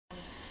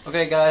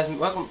Okay guys,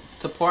 welcome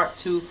to part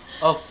 2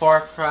 of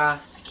Far Cry.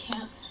 I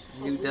can't.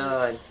 You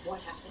done. What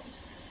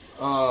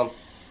happened?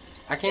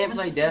 I can't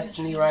play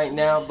Destiny right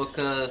now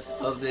because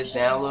of this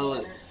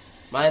download.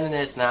 My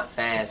internet's not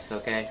fast,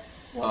 okay?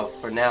 Well,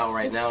 for now,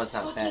 right now it's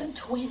not fast.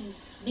 Twins,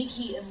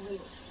 Nikki and Lou.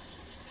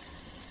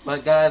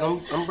 But guys,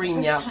 I'm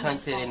bringing y'all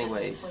content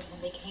anyways.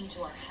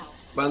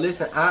 But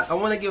listen, I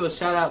want to give a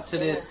shout out to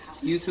this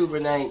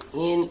YouTuber named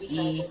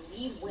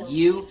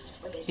NEU.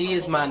 He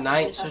is my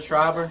 9th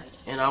subscriber,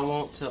 and I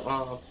want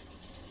to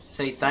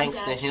say thanks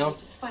to him.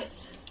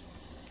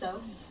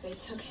 So they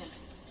took him.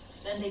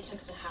 Then they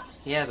took the house.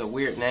 He has a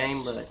weird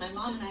name, but my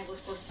mom and I were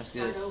forced to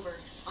start over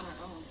on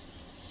our own.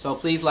 So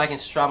please like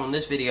and subscribe on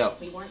this video.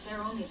 We weren't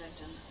their only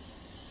victims.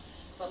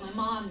 But my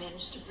mom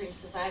managed to bring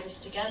survivors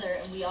together,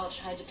 and we all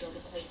tried to build a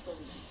place where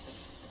we can sleep.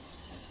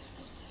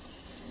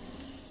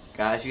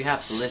 Guys, you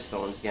have to listen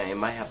on this game. It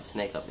might have a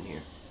snake up in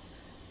here.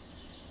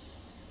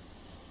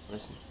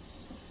 Listen.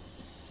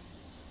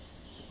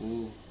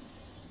 Ooh.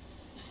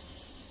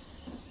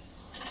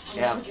 I'll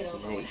never get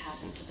over what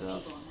happened to the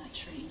people on that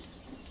train.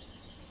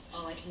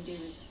 All I can do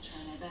is try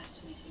my best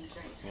to make things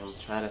right. I'm gonna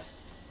try to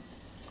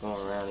go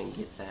around and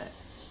get that.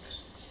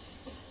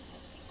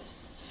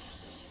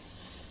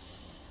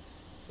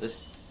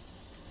 Listen.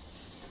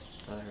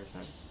 Oh, I heard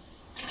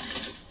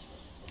something.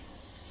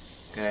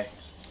 Okay.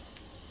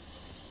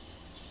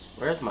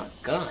 Where's my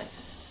gun?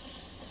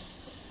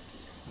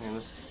 Man,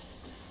 this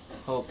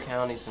whole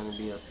county's gonna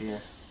be up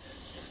here.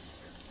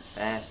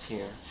 Fast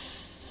here.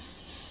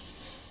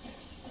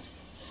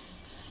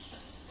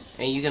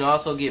 And you can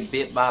also get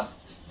bit by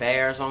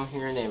bears on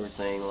here and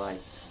everything. Like,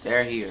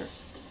 they're here.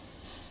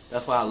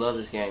 That's why I love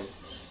this game.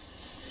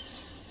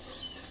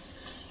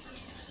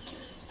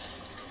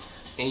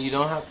 And you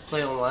don't have to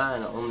play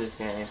online on this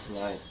game.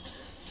 Like,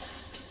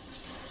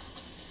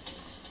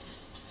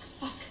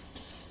 fuck.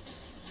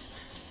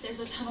 There's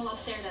a tunnel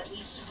up there that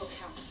leads to Hope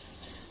County.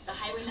 The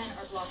highwaymen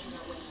are blocking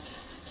our way.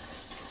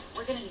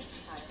 We're gonna need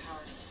some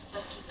firepower.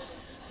 Let's keep it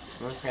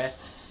moving. okay.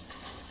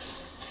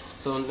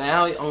 So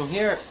now on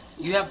here,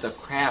 you have to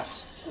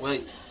craft. Well,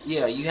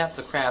 yeah, you have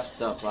to craft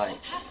stuff. Like,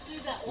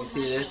 you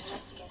see this?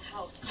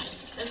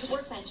 There's a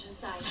workbench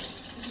inside.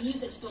 You can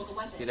use it to build a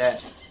weapon. See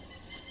that?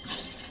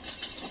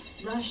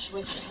 Rush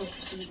was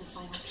supposed to be the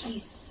final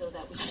piece so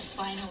that we could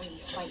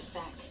finally fight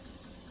back.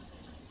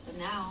 But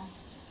now,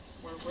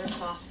 we're worse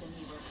off than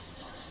we were.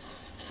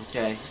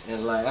 Okay,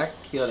 and like, I can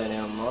kill that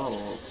animal. I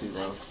don't want to,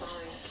 though.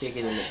 Kick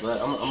it in the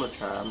butt. I'm gonna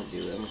try. I'm gonna do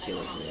it. I'm gonna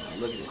kill it. Yeah,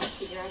 look at it.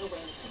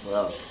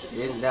 Well, it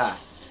didn't die.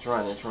 It's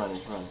running. It's running.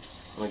 It's running.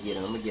 I'm gonna get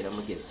him. I'm gonna get him. I'm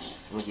gonna get it.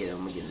 I'm gonna get him.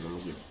 I'm gonna get him. I'm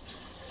gonna get it.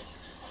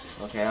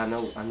 Okay, I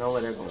know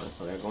where they're going.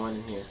 So they're going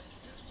in here.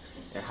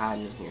 They're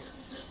hiding in here.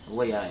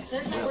 Where y'all at?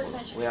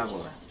 Where y'all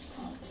going?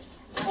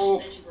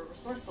 Oh.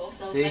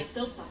 See?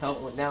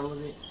 Help went down a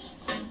little bit.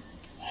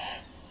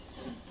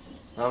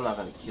 No, I'm not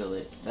gonna kill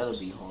it. That'll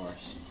be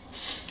harsh.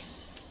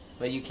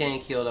 But you can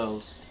kill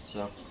those.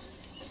 So.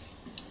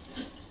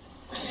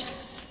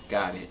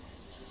 Got it.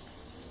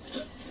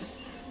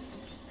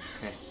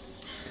 Okay.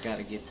 I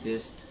gotta get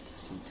this.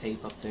 Some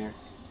tape up there.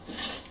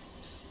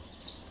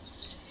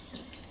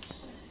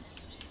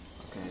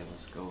 Okay,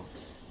 let's go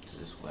to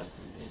this weapon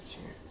bench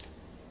here.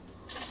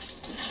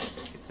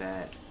 Get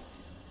that.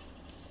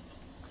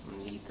 Cause I'm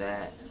gonna need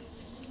that.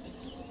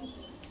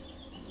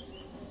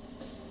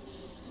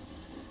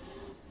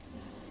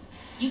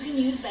 You can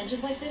use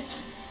benches like this?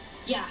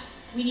 Yeah,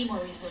 we need more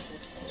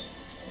resources.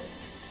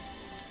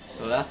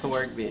 So that's the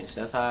workbench.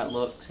 That's how it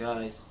looks,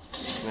 guys.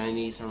 You're gonna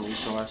need some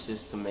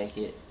resources to make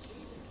it,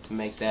 to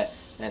make that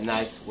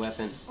nice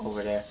weapon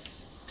over there.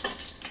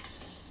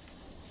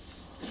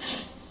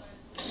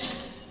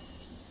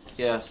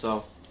 Yeah,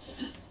 so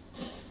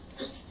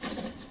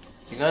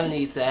you're gonna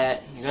need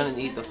that. You're gonna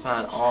need to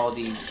find all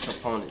these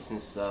components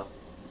and stuff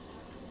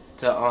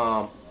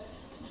to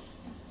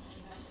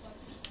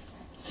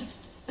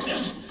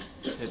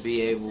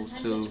be able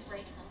to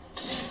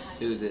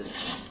do this.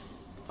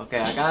 Okay,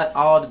 I got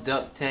all the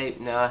duct tape.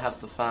 Now I have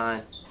to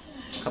find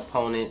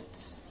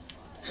components.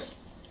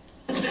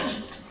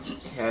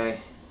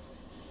 Okay,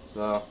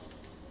 so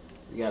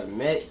we got a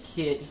med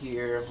kit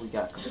here. We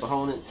got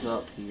components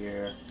up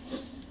here.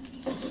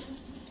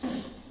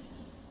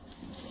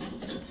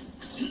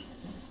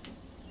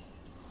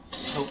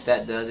 Hope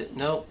that does it.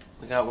 Nope,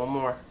 we got one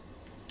more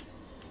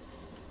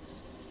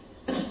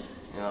in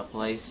a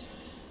place.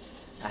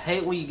 I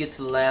hate when you get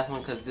to the last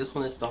one because this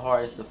one is the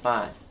hardest to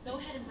find. Go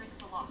ahead and break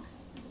the lock.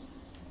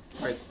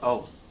 Break,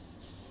 oh,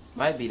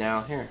 might be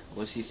down here.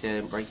 What she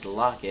said, break the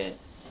lock at.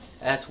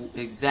 That's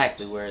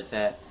exactly where it's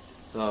at.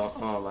 So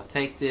I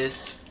take this,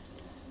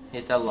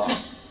 hit that lock,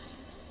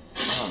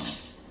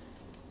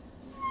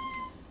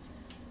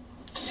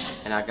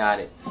 and I got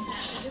it. That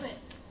should do it.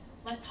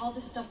 Let's haul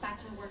this stuff back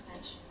to the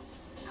workbench.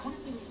 I want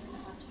to see what you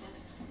can slap together.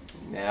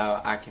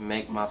 Now I can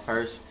make my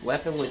first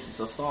weapon, which is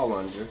a saw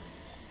lunger.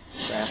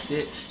 Craft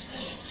it.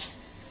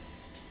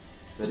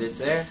 Put it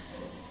there.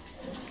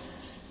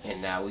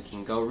 And now we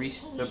can go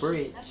reach the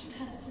bridge. That's some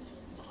kind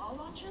of saw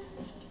launcher?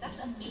 That's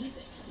amazing.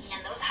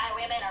 And those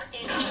highwaymen are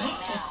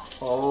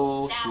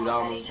Oh shoot, I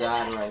almost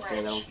died right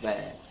there. That was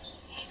bad.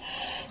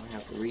 I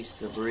have to reach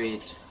the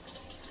bridge.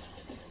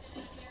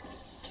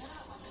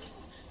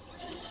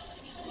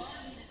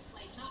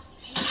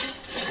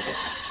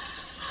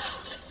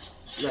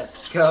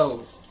 Let's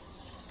go.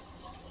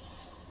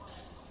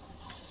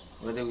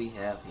 What do we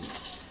have here?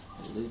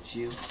 Loot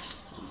you.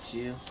 Loot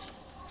you.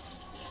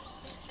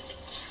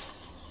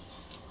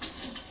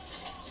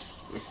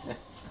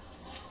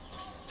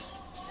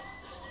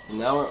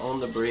 Now we're on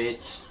the bridge.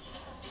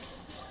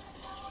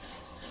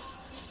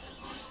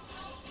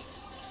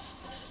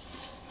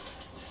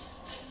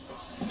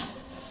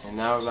 And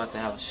now we're about to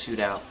have a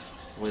shootout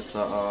with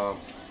the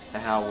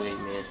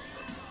highwaymen.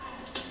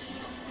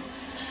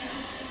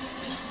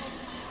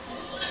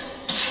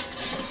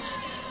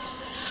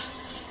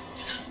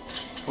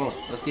 Come on,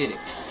 let's get it.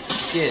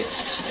 Let's get it.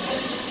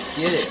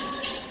 Get it.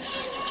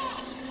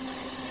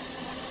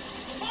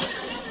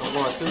 I'm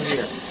going through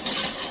here.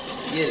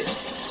 Get it.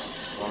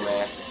 Oh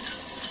man.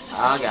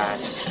 Oh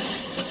gosh.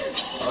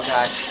 Oh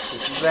gosh.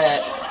 This is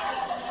bad.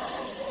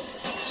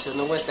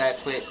 Shouldn't have went that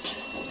quick.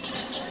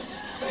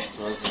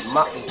 So it's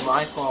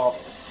my fault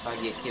if I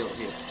get killed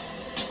here.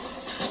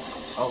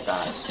 Oh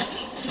gosh.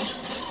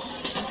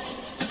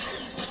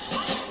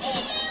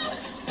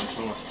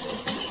 Come on.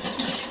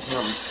 Come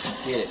on.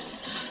 Get it.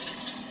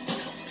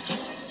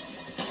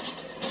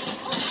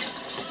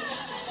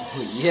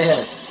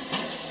 Yes.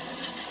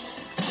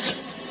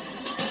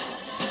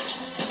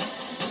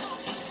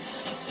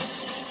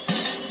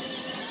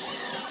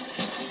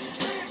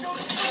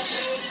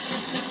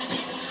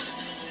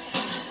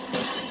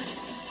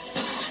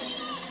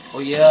 Oh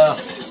yeah.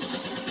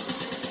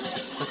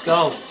 Let's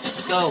go.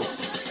 Let's go.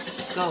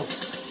 Let's go.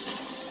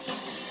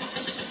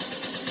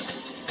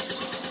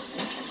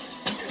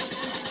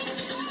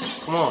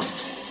 Come on.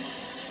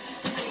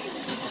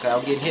 Okay,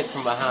 I'm getting hit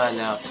from behind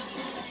now.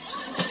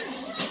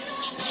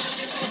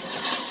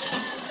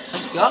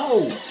 Let's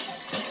go.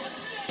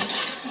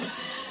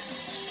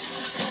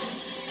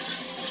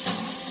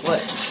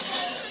 What?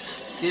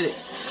 Get it.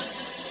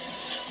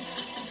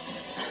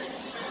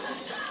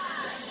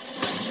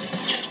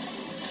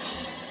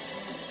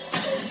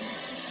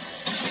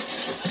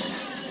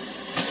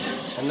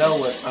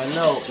 I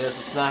know there's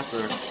a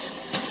sniper.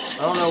 I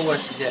don't know where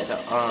she's at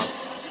though.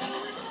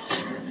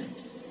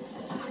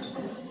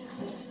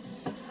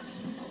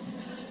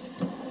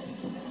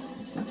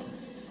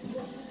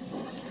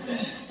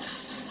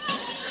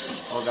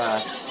 Oh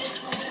gosh.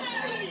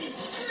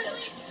 It's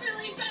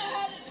really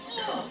bad.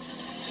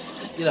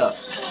 Get up.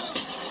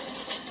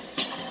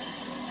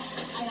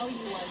 I owe you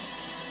one.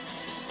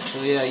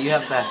 So yeah, you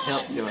have to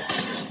help your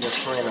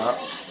friend up.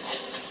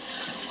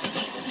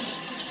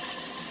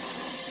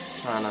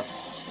 Trying to.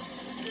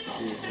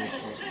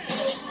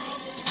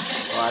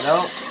 Oh, I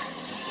don't.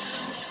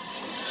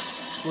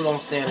 Who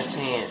don't stand a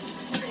chance?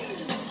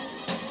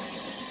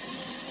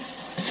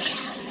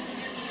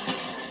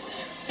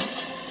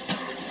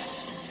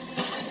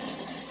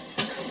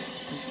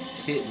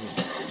 Hit me.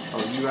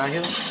 Oh, you right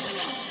here?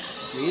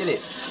 Get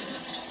it.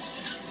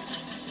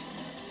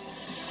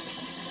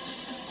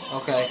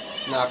 Okay.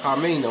 Now,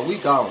 Carmina, we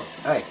gone.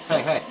 Hey,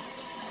 hey, hey.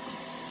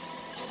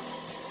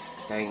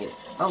 Dang it.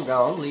 I'm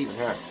gone. I'm leaving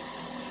her.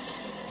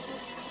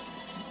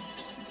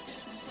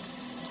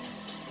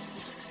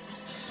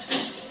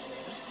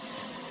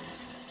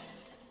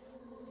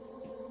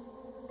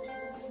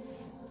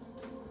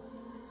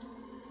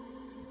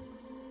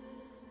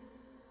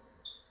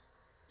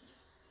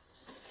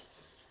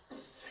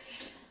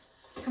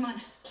 Come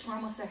on, we're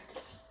almost there.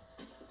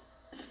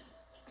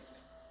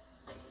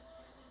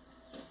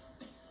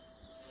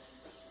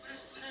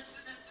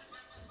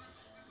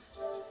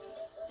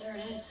 There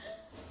it is.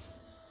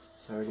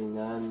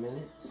 39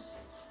 minutes.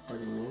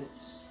 40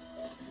 minutes.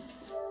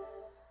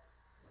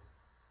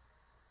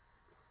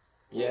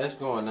 Yeah, it's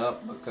going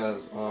up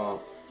because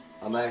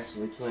I'm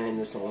actually playing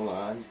this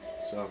online.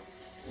 So.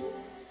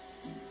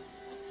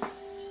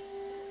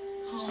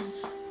 Home.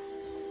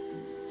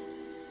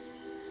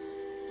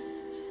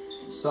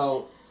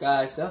 So,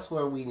 guys, that's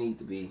where we need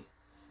to be.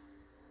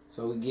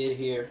 So we get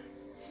here,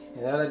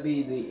 and that'll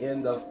be the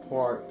end of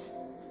part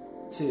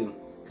 2.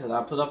 Because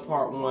I put up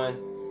part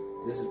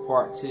 1, this is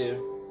part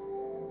 2.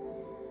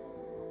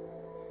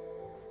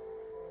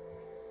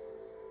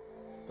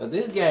 But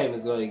this game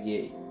is going to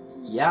get,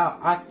 y'all,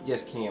 I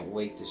just can't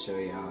wait to show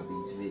y'all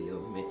these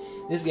videos, man.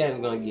 This game is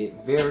going to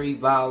get very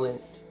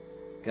violent,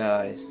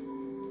 guys.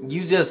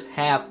 You just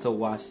have to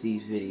watch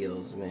these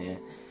videos, man.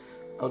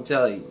 I'm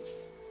telling you.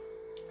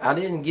 I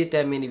didn't get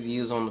that many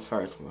views on the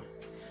first one.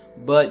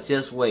 But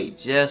just wait.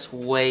 Just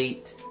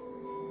wait.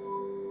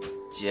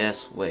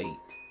 Just wait.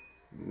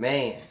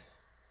 Man.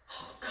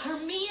 Oh,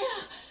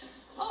 Carmina!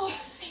 Oh,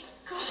 thank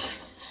God.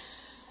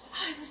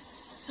 I was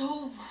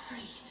so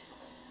worried.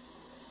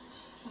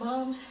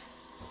 Mom.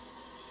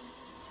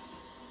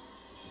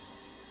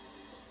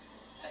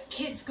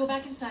 Kids, go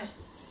back inside.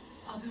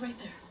 I'll be right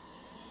there.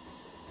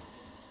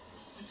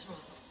 What's wrong?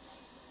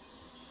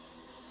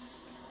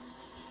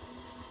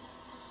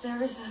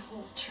 There is a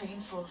whole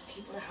train full of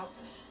people to help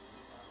us.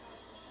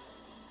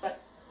 But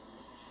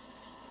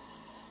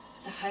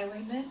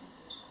highwaymen,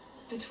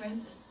 the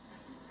twins,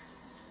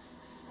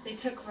 they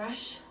took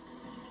Rush.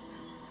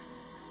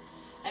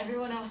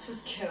 Everyone else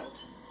was killed.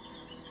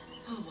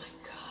 Oh my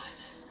God.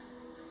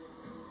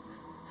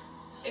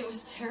 It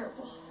was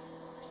terrible.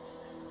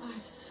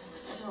 I'm so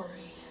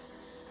sorry.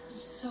 I'm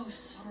so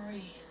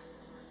sorry.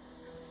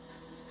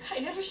 I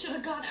never should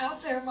have gone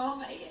out there,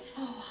 Mom.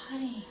 Oh,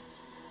 honey.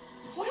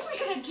 What are we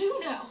gonna do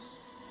now?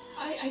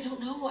 I don't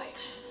know.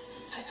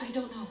 I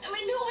don't know. I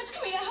mean, no one's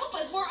coming to help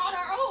us. We're on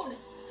our own.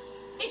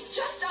 It's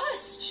just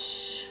us.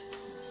 Shh.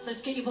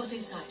 Let's get you both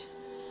inside.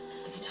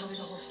 You can tell me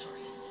the whole story.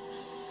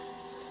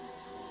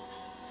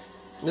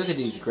 Look at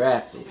these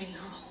graphics. Bring her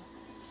home.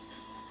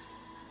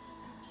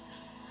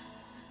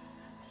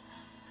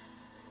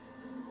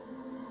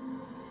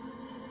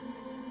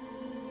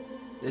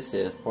 This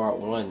is part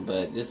 1,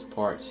 but this is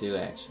part 2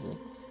 actually.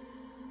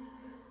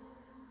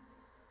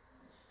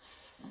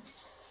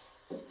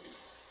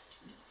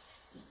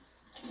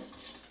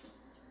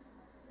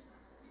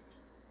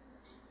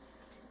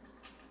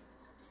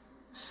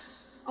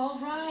 All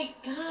right,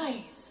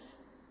 guys.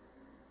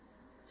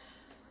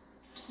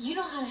 You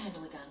know how to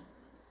handle a gun.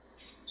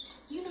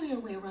 You know your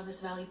way around this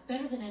valley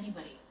better than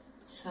anybody.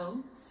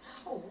 So?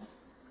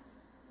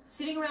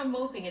 Sitting around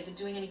moping isn't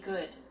doing any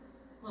good.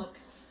 Look,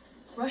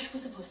 Rush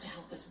was supposed to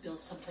help us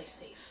build someplace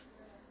safe.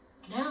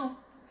 Now,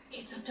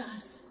 it's up to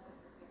us.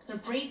 There are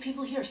brave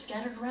people here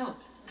scattered around.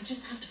 We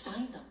just have to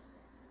find them.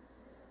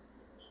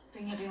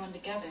 Bring everyone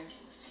together.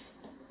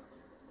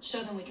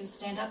 Show them we can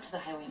stand up to the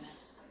highwaymen.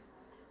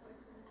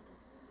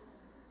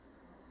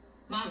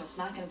 Mom, it's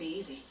not gonna be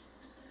easy.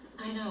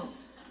 I know.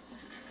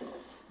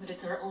 But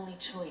it's our only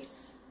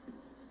choice.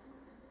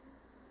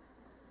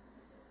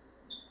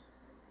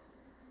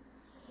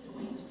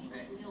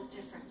 Real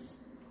difference.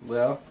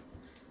 Well,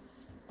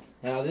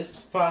 now this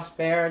is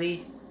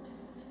Prosperity,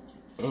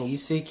 and you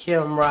see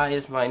Kimra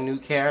is my new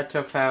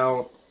character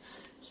found,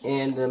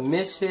 and the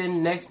next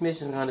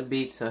mission is going to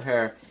be to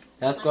her.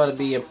 That's going to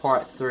be in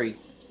part 3.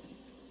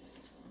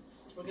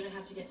 We're gonna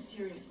have to get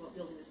serious about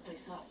building this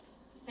place up.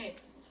 Hey,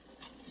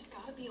 There's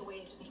gotta be a way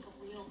to make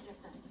a real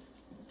difference.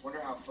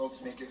 Wonder how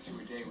folks make it through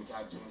a day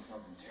without doing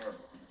something terrible.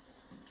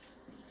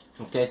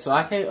 Okay, so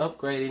I can't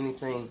upgrade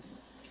anything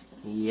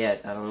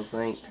yet, I don't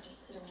think. Can't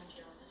just sit around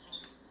here all the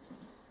time.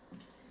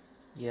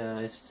 Yeah,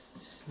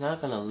 it's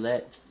not going to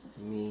let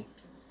me,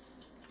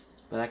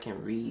 but I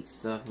can read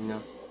stuff, you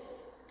know.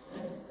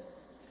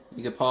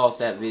 You can pause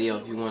that video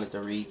if you wanted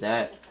to read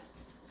that.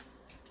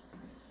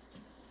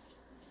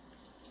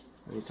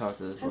 Let me talk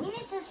to this I'm one.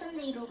 gonna say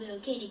someday it'll be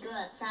okay to go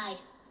outside.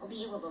 I'll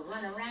be able to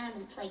run around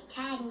and play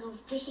tag and go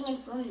fishing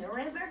and swim in the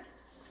river.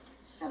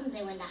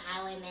 Someday when the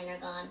highwaymen are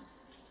gone.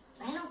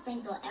 But I don't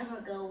think they'll ever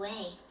go away.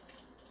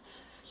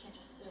 Can't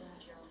just sit around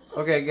here all the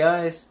time. Okay,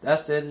 guys,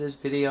 that's the end of this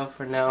video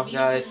for now,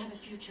 guys. have a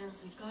future.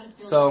 We've got to build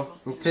So it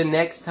across the until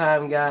next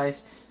time,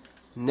 guys.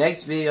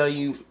 Next video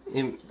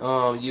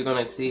you're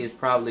gonna see is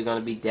probably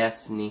gonna be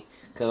Destiny,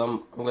 cause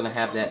I'm gonna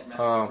have that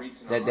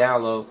that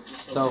download.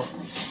 So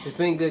it's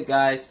been good,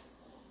 guys.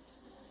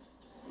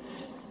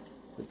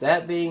 With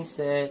that being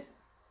said,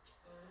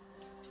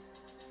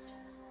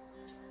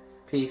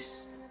 peace.